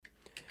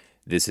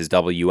This is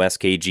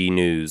WSKG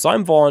News.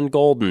 I'm Vaughn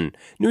Golden.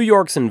 New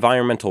York's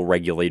environmental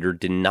regulator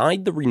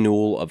denied the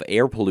renewal of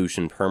air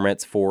pollution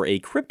permits for a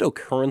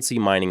cryptocurrency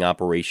mining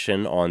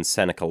operation on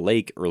Seneca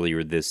Lake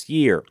earlier this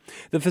year.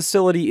 The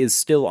facility is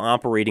still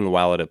operating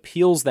while it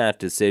appeals that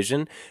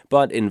decision,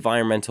 but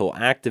environmental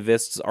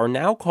activists are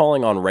now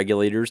calling on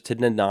regulators to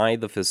deny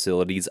the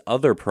facility's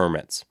other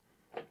permits.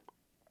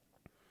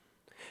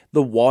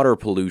 The water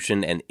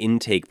pollution and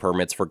intake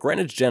permits for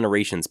Greenwich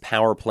Generation's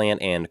power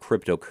plant and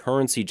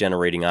cryptocurrency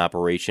generating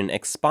operation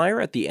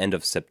expire at the end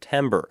of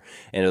September,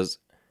 and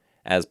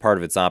as part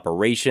of its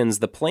operations,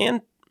 the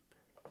plant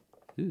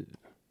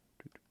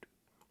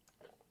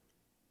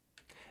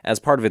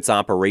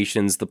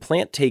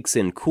takes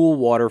in cool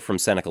water from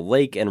Seneca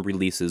Lake and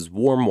releases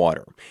warm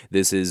water.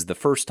 This is the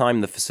first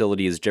time the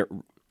facility is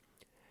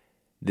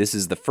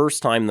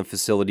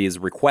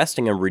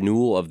requesting a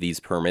renewal of these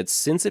permits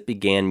since it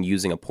began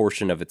using a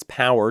portion of its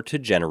power to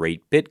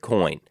generate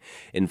Bitcoin.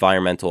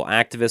 Environmental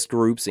activist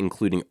groups,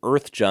 including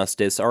Earth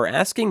Justice, are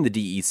asking the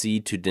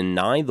DEC to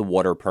deny the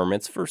water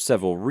permits for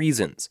several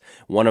reasons,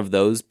 one of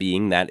those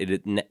being that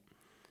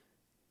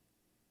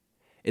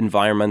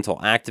Environmental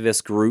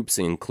activist groups,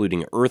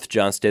 including Earth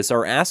Justice,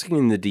 are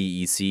asking the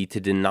DEC to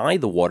deny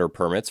the water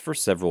permits for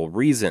several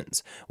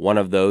reasons, one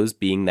of those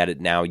being that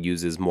it now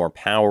uses more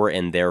power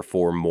and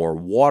therefore more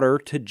water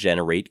to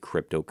generate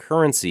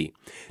cryptocurrency.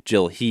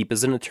 Jill Heap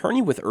is an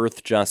attorney with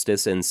Earth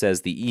Justice and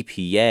says the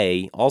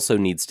EPA also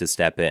needs to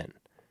step in.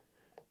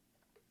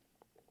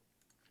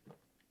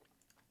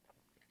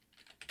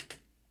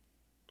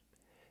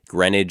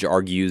 Greenwich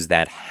argues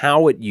that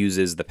how it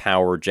uses the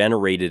power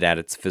generated at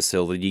its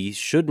facility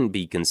shouldn't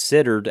be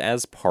considered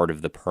as part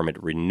of the permit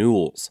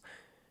renewals.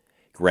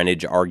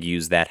 Greenwich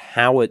argues that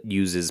how it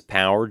uses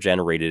power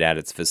generated at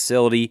its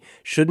facility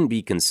shouldn't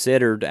be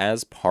considered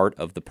as part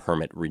of the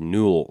permit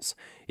renewals.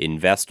 In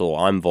Vestal,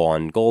 I'm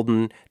Vaughn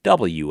Golden,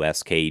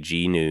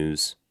 WSKG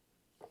News.